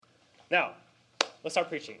Now, let's start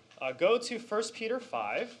preaching. Go to 1 Peter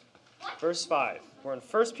 5, verse 5. We're in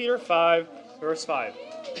 1 Peter 5, verse 5.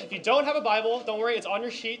 If you don't have a Bible, don't worry, it's on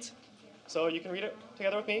your sheet, so you can read it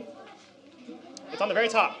together with me. It's on the very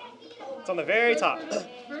top. It's on the very top.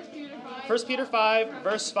 1 Peter 5,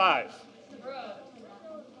 verse 5.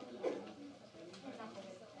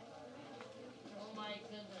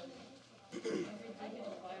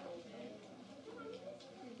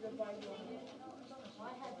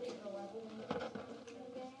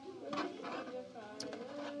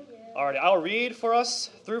 Alrighty, I'll read for us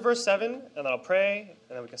through verse 7, and then I'll pray,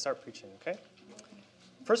 and then we can start preaching, okay?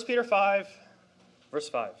 1 Peter 5, verse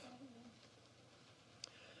 5.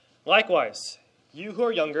 Likewise, you who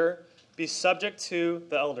are younger, be subject to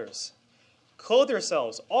the elders. Clothe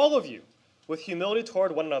yourselves, all of you, with humility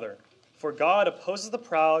toward one another, for God opposes the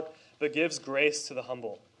proud, but gives grace to the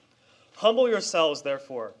humble. Humble yourselves,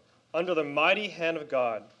 therefore, under the mighty hand of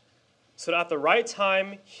God, so that at the right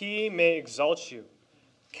time he may exalt you,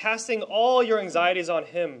 casting all your anxieties on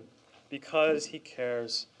him, because he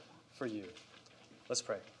cares for you. Let's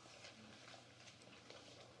pray.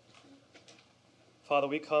 Father,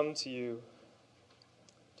 we come to you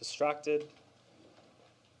distracted,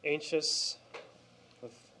 anxious,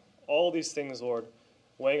 with all these things, Lord,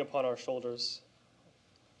 weighing upon our shoulders.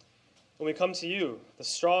 When we come to you, the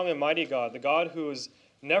strong and mighty God, the God who is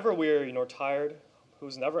never weary nor tired, who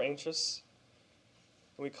is never anxious,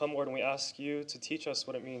 and we come, Lord, and we ask you to teach us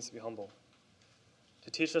what it means to be humble,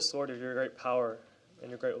 to teach us, Lord, of your great power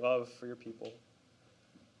and your great love for your people.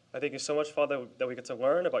 I thank you so much, Father, that we get to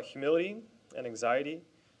learn about humility and anxiety.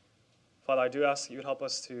 Father, I do ask that you would help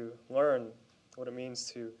us to learn what it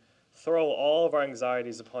means to throw all of our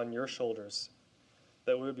anxieties upon your shoulders,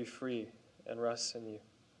 that we would be free and rest in you.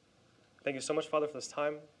 Thank you so much, Father, for this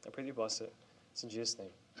time. I pray that you bless it. It's in Jesus' name.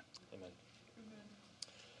 Amen.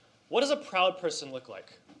 What does a proud person look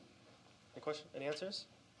like? Any question? Any answers?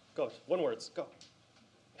 Go. One word. Go.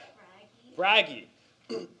 Braggy.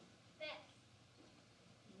 Braggy.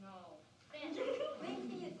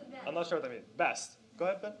 I'm not sure what that means. Best. Go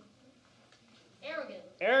ahead, Ben. Arrogant.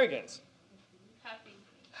 Arrogant. Happy.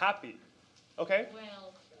 Happy. Okay.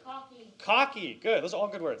 Well, cocky. Cocky. Good. Those are all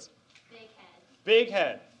good words. Big head. Big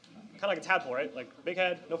head. Kind of like a tadpole, right? Like big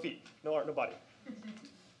head, no feet, no arm, no body.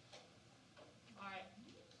 Alright.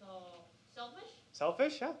 So, selfish?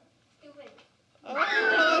 Selfish? Yeah. Stupid.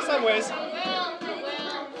 Some ways. Well.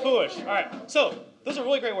 Foolish. All right. So those are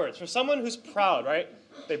really great words for someone who's proud, right?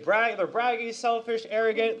 They brag. They're braggy, selfish,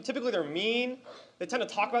 arrogant. Typically, they're mean. They tend to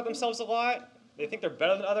talk about themselves a lot. They think they're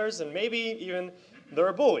better than others, and maybe even they're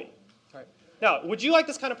a bully. All right. Now, would you like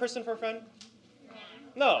this kind of person for a friend?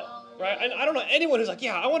 No. Right? And I don't know anyone who's like,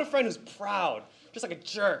 yeah, I want a friend who's proud, just like a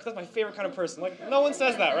jerk. That's my favorite kind of person. Like, no one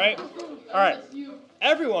says that, right? All right.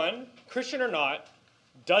 Everyone, Christian or not,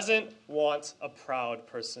 doesn't want a proud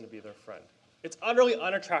person to be their friend. It's utterly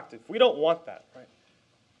unattractive. We don't want that, right?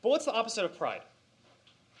 But what's the opposite of pride?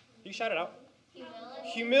 You shout it out. Humility.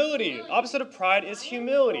 Humility. Opposite of pride is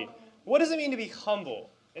humility. What does it mean to be humble?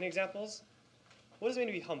 Any examples? What does it mean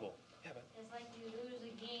to be humble? Yeah, man. It's like you lose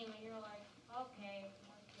a game and you're like, okay.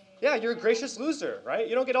 Yeah, you're a gracious loser, right?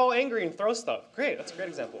 You don't get all angry and throw stuff. Great, that's a great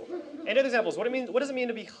example. Any other examples? What does it mean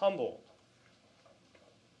to be humble?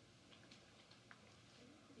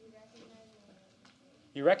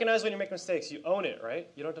 You recognize when you make mistakes. You own it, right?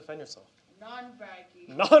 You don't defend yourself.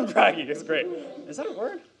 Non-braggy. Non-braggy is great. Is that a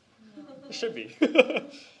word? It should be.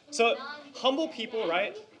 So, humble people,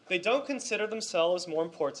 right? They don't consider themselves more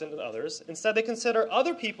important than others. Instead, they consider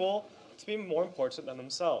other people to be more important than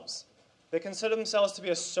themselves. They consider themselves to be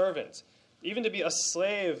a servant, even to be a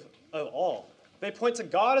slave of all. They point to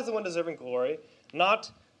God as the one deserving glory,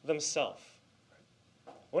 not themselves.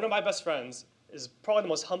 One of my best friends is probably the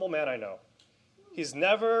most humble man I know. He's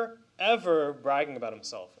never, ever bragging about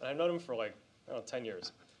himself. And I've known him for 10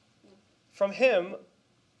 years. From him,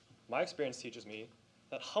 my experience teaches me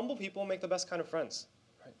that humble people make the best kind of friends.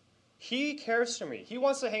 Right? He cares for me. He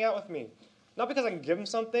wants to hang out with me. Not because I can give him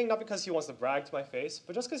something, not because he wants to brag to my face,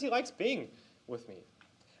 but just because he likes being with me.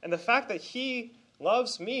 And the fact that he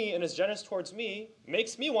loves me and is generous towards me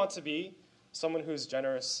makes me want to be someone who's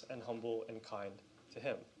generous and humble and kind to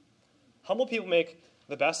him. Humble people make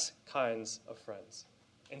the best kinds of friends.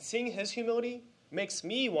 And seeing his humility makes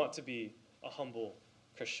me want to be a humble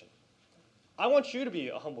Christian. I want you to be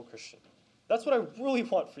a humble Christian. That's what I really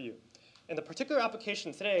want for you. And the particular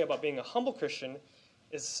application today about being a humble Christian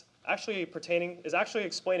is actually explaining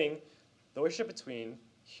the relationship between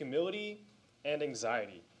humility and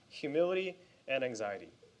anxiety. Humility and anxiety.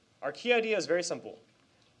 Our key idea is very simple.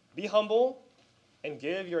 Be humble and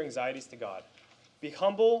give your anxieties to God. Be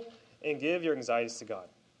humble and give your anxieties to God.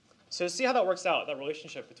 So to see how that works out, that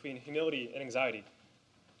relationship between humility and anxiety,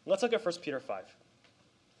 let's look at 1 Peter 5.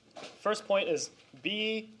 First point is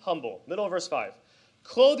be humble. Middle of verse 5.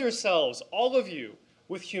 Clothe yourselves, all of you,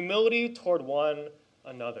 with humility toward one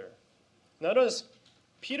another. Notice,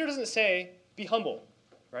 Peter doesn't say be humble,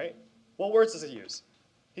 right? What words does he use?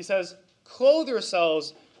 He says, clothe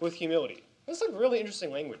yourselves with humility. That's like really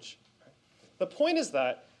interesting language. The point is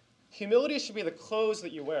that humility should be the clothes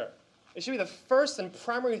that you wear. It should be the first and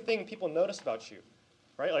primary thing people notice about you,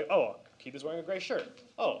 right? Like, oh, Keith is wearing a gray shirt.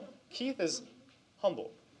 Oh, Keith is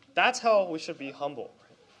humble. That's how we should be humble.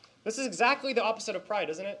 This is exactly the opposite of pride,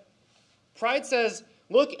 isn't it? Pride says,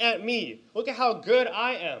 look at me. Look at how good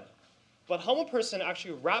I am. But a humble person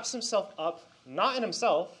actually wraps himself up, not in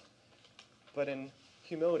himself, but in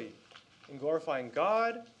humility, in glorifying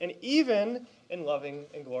God, and even in loving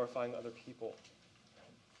and glorifying other people.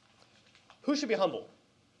 Who should be humble?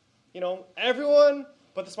 You know, everyone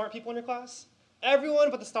but the smart people in your class? Everyone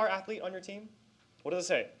but the star athlete on your team? What does it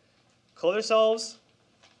say? Clothe yourselves,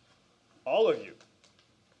 all of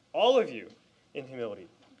you in humility.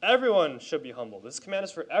 Everyone should be humble. This command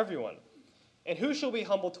is for everyone. And who shall be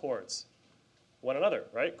humble towards? One another,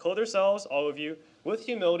 right? Clothe yourselves, all of you, with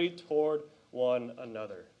humility toward one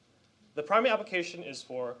another. The primary application is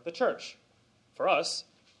for the church. For us,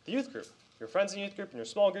 the youth group. Your friends in youth group and your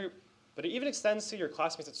small group. But it even extends to your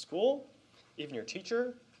classmates at school, even your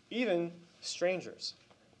teacher, even strangers.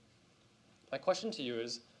 My question to you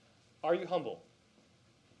is, are you humble?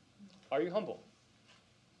 Are you humble?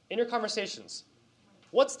 In your conversations,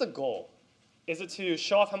 what's the goal? Is it to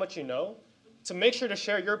show off how much you know? To make sure to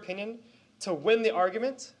share your opinion? To win the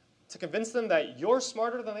argument? To convince them that you're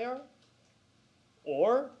smarter than they are?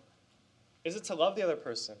 Or is it to love the other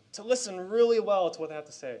person? To listen really well to what they have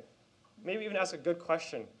to say? Maybe even ask a good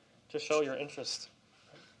question to show your interest.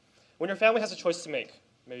 When your family has a choice to make,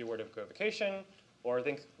 maybe where to go on vacation, or I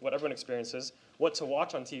think what everyone experiences, what to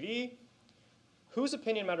watch on TV, whose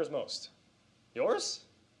opinion matters most? Yours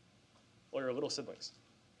or your little siblings?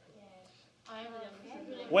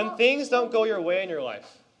 When things don't go your way in your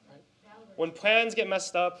life, when plans get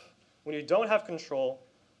messed up, when you don't have control,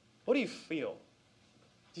 what do you feel?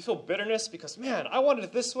 Do you feel bitterness because, man, I wanted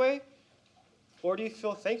it this way? Or do you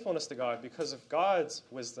feel thankfulness to God because of God's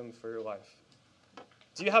wisdom for your life?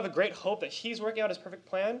 Do you have a great hope that He's working out His perfect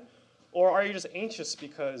plan? Or are you just anxious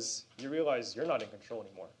because you realize you're not in control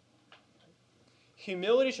anymore?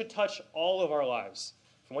 Humility should touch all of our lives,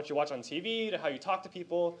 from what you watch on TV to how you talk to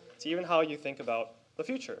people to even how you think about the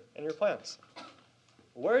future and your plans.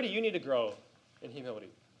 Where do you need to grow in humility?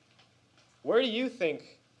 Where do you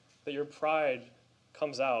think that your pride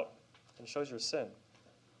comes out and shows your sin?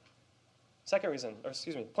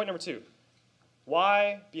 Point number 2.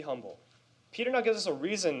 Why be humble? Peter now gives us a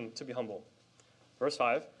reason to be humble. Verse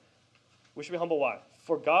 5, we should be humble why?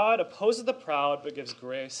 For God opposes the proud but gives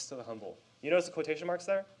grace to the humble. You notice the quotation marks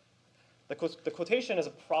there? The quotation is a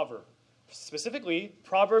proverb, specifically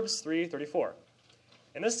Proverbs 3:34.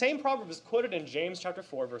 And this same proverb is quoted in James chapter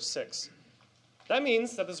 4, verse 6. That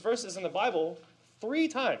means that this verse is in the Bible 3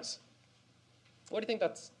 times. Why do you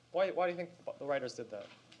think the writers did that?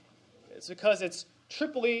 It's because it's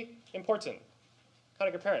triply important. Kind of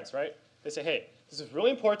like your parents, right? They say, hey, this is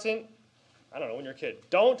really important. I don't know, when you're a kid.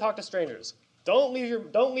 Don't talk to strangers. Don't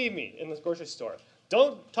leave me in the grocery store.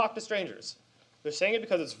 Don't talk to strangers. They're saying it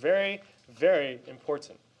because it's very, very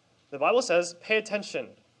important. The Bible says, pay attention.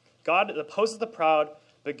 God opposes the proud,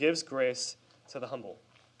 but gives grace to the humble.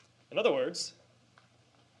 In other words,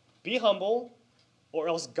 be humble, or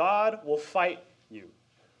else God will fight you.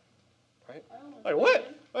 Right? Wait,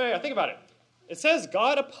 what? Wait, think about it. It says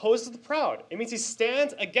God opposes the proud. It means He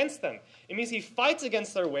stands against them. It means He fights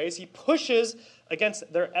against their ways. He pushes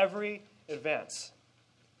against their every advance.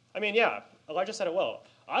 I mean, yeah, Elijah said it well.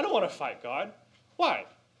 I don't want to fight God. Why?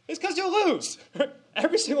 It's because you'll lose.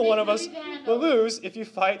 Every single one of us will lose if you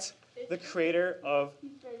fight the creator of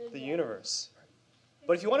the universe.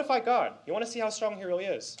 But if you want to fight God, you want to see how strong He really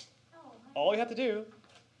is, all you have to do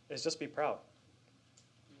is just be proud.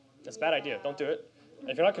 That's a bad idea. Don't do it. And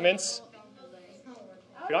if you're not convinced,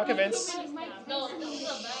 No, this is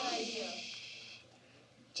a bad idea.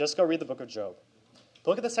 just go read the book of Job.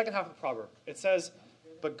 But look at the second half of the proverb. It says,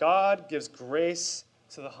 but God gives grace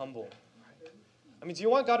to the humble. I mean, do you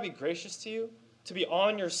want God to be gracious to you? To be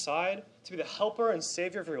on your side? To be the helper and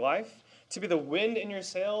savior of your life? To be the wind in your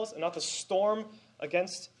sails and not the storm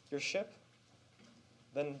against your ship?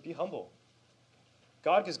 Then be humble.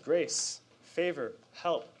 God gives grace, favor,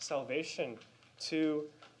 help, salvation to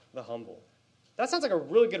the humble. That sounds like a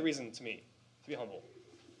really good reason to me to be humble.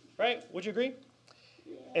 Right? Would you agree?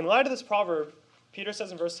 In light of this proverb, Peter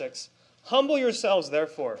says in verse 6, "Humble yourselves,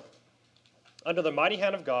 therefore, under the mighty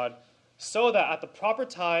hand of God, so that at the proper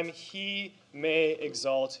time he may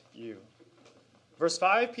exalt you." Verse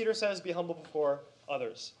 5, Peter says, "Be humble before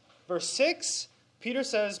others." Verse 6, Peter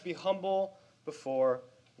says, "Be humble before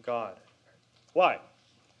God." Why?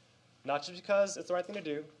 Not just because it's the right thing to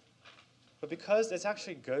do, but because it's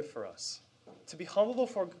actually good for us. To be humble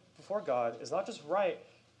before God is not just right,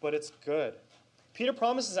 but it's good. Peter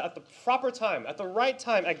promises that at the proper time, at the right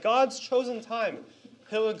time, at God's chosen time,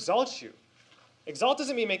 he'll exalt you. Exalt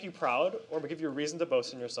doesn't mean make you proud or give you a reason to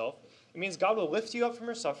boast in yourself. It means God will lift you up from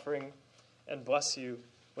your suffering and bless you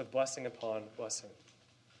with blessing upon blessing.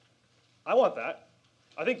 I want that.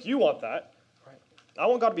 I think you want that. Right? I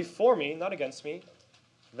want God to be for me, not against me.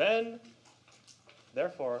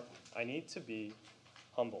 Therefore, I need to be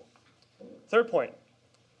humble. Third point,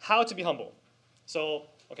 how to be humble. So,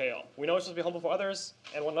 okay, we know we're supposed to be humble for others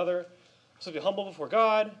and one another. We're supposed to be humble before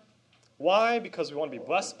God. Why? Because we want to be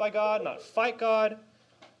blessed by God, not fight God.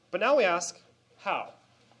 But now we ask, how?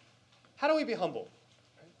 How do we be humble?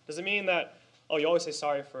 Does it mean that, you always say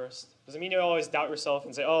sorry first? Does it mean you always doubt yourself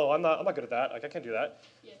and say, I'm not good at that. Like, I can't do that?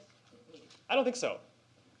 Yes. I don't think so.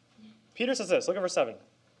 Peter says this. Look at verse 7.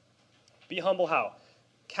 Be humble how?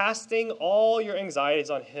 Casting all your anxieties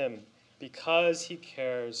on him because he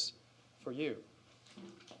cares for you.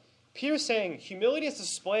 Peter's saying humility is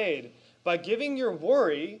displayed by giving your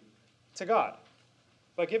worry to God.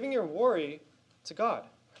 By giving your worry to God.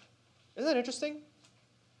 Isn't that interesting?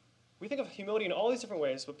 We think of humility in all these different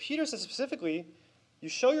ways, but Peter says specifically, you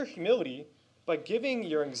show your humility by giving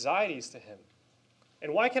your anxieties to him.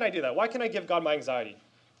 And why can I do that? Why can I give God my anxiety?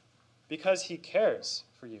 Because he cares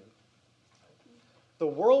for you. The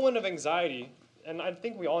whirlwind of anxiety, and I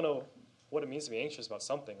think we all know what it means to be anxious about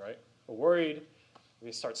something, right? We're worried,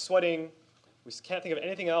 we start sweating, we can't think of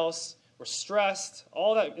anything else, we're stressed,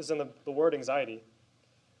 all that is in the word anxiety.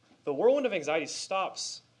 The whirlwind of anxiety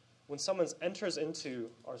stops when someone enters into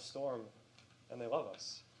our storm and they love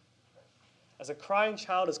us. As a crying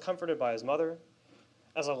child is comforted by his mother,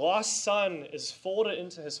 as a lost son is folded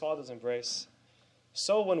into his father's embrace,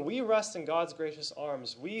 so when we rest in God's gracious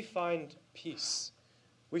arms, we find peace.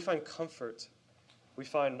 We find comfort. We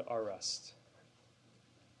find our rest.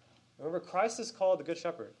 Remember, Christ is called the Good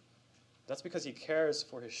Shepherd. That's because he cares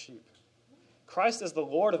for his sheep. Christ is the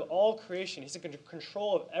Lord of all creation. He's in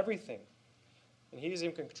control of everything. And he's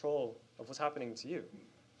in control of what's happening to you.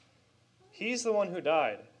 He's the one who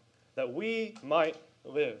died that we might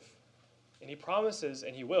live. And he promises,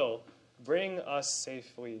 and he will, bring us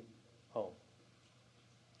safely home.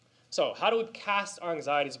 So, how do we cast our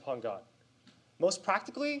anxieties upon God? Most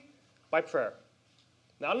practically, by prayer.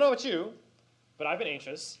 Now, I don't know about you, but I've been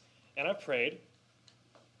anxious, and I've prayed,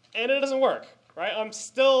 and it doesn't work, right? I'm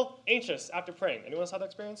still anxious after praying. Anyone else have that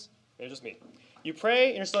experience? Maybe just me. You pray,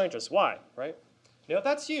 and you're still anxious. Why, right? Now, if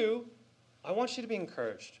that's you, I want you to be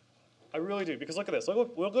encouraged. I really do, because look at this.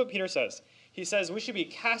 Look what Peter says. He says we should be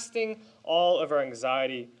casting all of our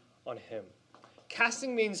anxiety on him.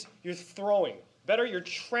 Casting means you're throwing. Better, you're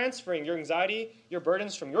transferring your anxiety, your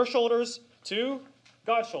burdens from your shoulders to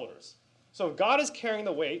God's shoulders. So if God is carrying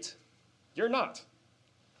the weight, you're not.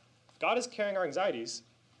 If God is carrying our anxieties,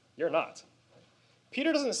 you're not.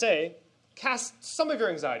 Peter doesn't say, cast some of your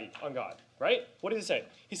anxiety on God, right? What does he say?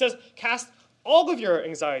 He says, cast all of your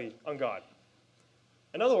anxiety on God.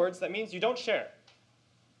 In other words, that means you don't share.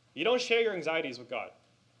 You don't share your anxieties with God.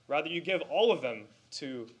 Rather, you give all of them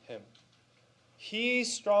to him.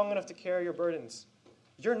 He's strong enough to carry your burdens.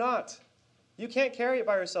 You're not. You can't carry it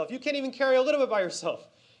by yourself. You can't even carry a little bit by yourself.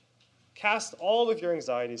 Cast all of your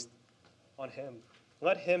anxieties on him.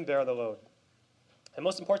 Let him bear the load. And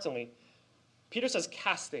most importantly, Peter says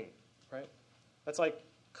casting, right? That's like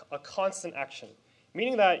a constant action.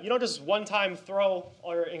 Meaning that you don't just one time throw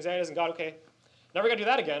all your anxieties on God, okay, never going to do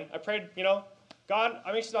that again. I prayed, God,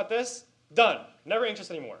 I'm anxious about this. Done. Never anxious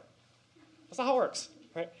anymore. That's not how it works,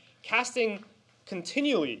 right? Casting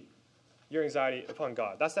continually your anxiety upon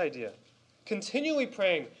God. That's the idea. Continually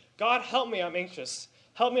praying, God, help me, I'm anxious.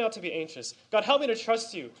 Help me not to be anxious. God, help me to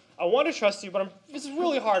trust you. I want to trust you, but this is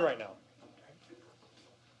really hard right now.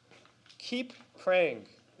 Keep praying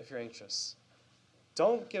if you're anxious.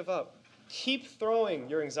 Don't give up. Keep throwing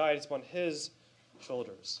your anxieties upon his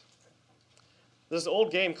shoulders. There's an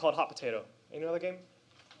old game called Hot Potato. You know that game?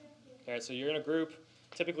 All right, so you're in a group.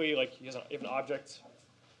 Typically, you have an object,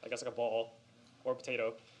 I guess like a ball or a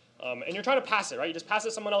potato, and you're trying to pass it, right? You just pass it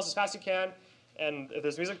to someone else as fast as you can, and if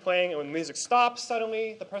there's music playing, and when the music stops,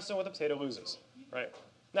 suddenly the person with the potato loses, right?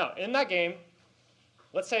 Now, in that game,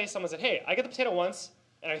 let's say someone said, hey, I get the potato once,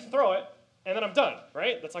 and I throw it, and then I'm done,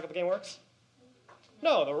 right? That's not how the game works?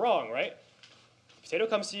 No, they're wrong, right? The potato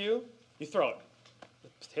comes to you, you throw it.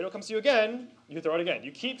 The potato comes to you again, you throw it again.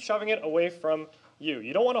 You keep shoving it away from you.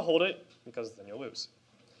 You don't want to hold it because then you'll lose.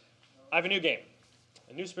 I have a new game,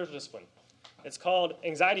 a new spiritual discipline. It's called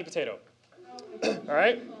Anxiety Potato. All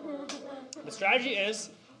right? The strategy is,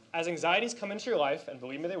 as anxieties come into your life, and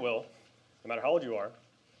believe me, they will, no matter how old you are,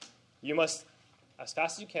 you must, as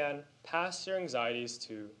fast as you can, pass your anxieties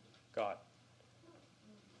to God.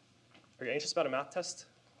 Are you anxious about a math test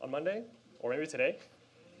on Monday? Or maybe today?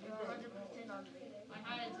 You're 100% on today. I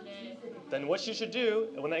had it today. Then what you should do,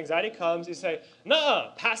 when the anxiety comes, you say,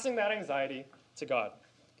 "Nuh-uh," passing that anxiety to God.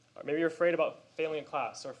 Or maybe you're afraid about failing in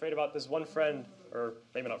class, or afraid about this one friend, or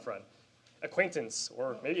maybe not friend, acquaintance,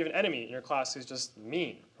 or maybe even enemy in your class who's just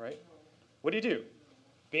mean, right? What do?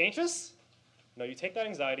 Be anxious? No, you take that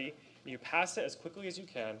anxiety, and you pass it as quickly as you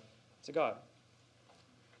can to God.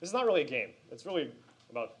 This is not really a game. It's really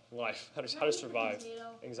about life, how to survive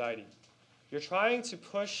anxiety. You're trying to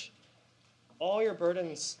push all your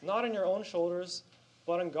burdens, not on your own shoulders,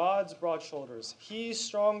 but on God's broad shoulders. He's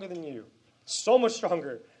stronger than you, so much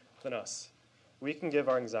stronger than us. We can give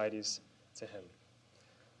our anxieties to him.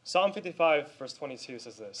 Psalm 55, verse 22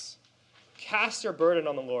 says this, "Cast your burden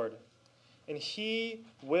on the Lord, and he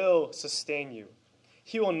will sustain you.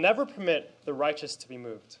 He will never permit the righteous to be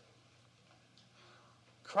moved."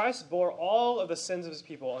 Christ bore all of the sins of his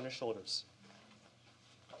people on his shoulders.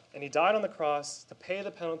 And he died on the cross to pay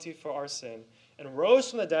the penalty for our sin and rose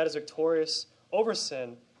from the dead as victorious over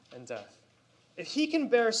sin and death. If he can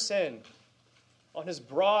bear sin on his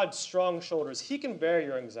broad, strong shoulders, he can bear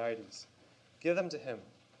your anxieties. Give them to him.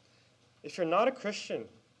 If you're not a Christian,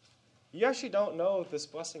 you actually don't know this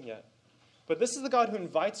blessing yet. But this is the God who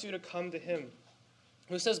invites you to come to him,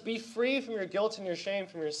 who says, be free from your guilt and your shame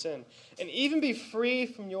from your sin, and even be free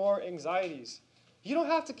from your anxieties. You don't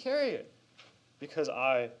have to carry it, because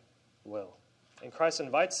I will. And Christ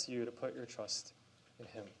invites you to put your trust in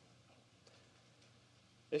him.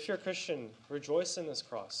 If you're a Christian, rejoice in this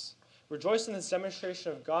cross. Rejoice in this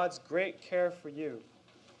demonstration of God's great care for you.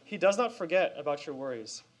 He does not forget about your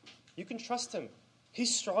worries. You can trust him.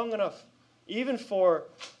 He's strong enough, even for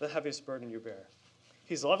the heaviest burden you bear.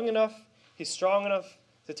 He's loving enough, he's strong enough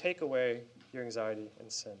to take away your anxiety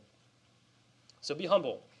and sin. So be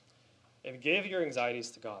humble and give your anxieties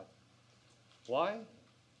to God. Why?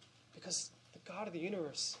 Because the God of the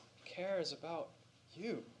universe cares about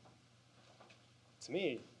you. To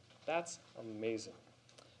me, that's amazing.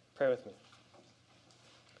 Pray with me.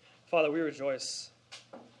 Father, we rejoice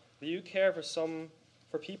that you care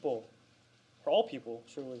for people, for all people,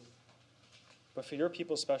 truly, but for your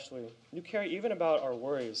people especially. You care even about our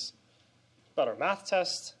worries, about our math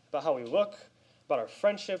test, about how we look, about our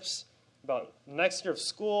friendships, about next year of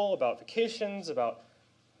school, about vacations, about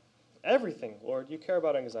everything, Lord. You care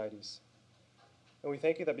about anxieties. And we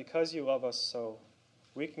thank you that because you love us so,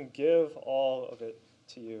 we can give all of it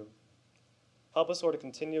to you. Help us, Lord, to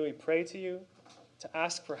continually pray to you, to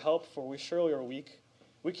ask for help, for we surely are weak.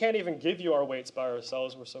 We can't even give you our weights by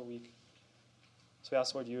ourselves. We're so weak. So we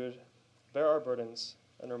ask, Lord, you would bear our burdens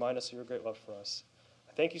and remind us of your great love for us.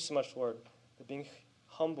 I thank you so much, Lord, that being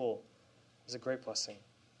humble is a great blessing.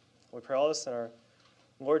 We pray all this in our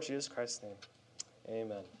Lord Jesus Christ's name.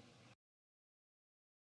 Amen.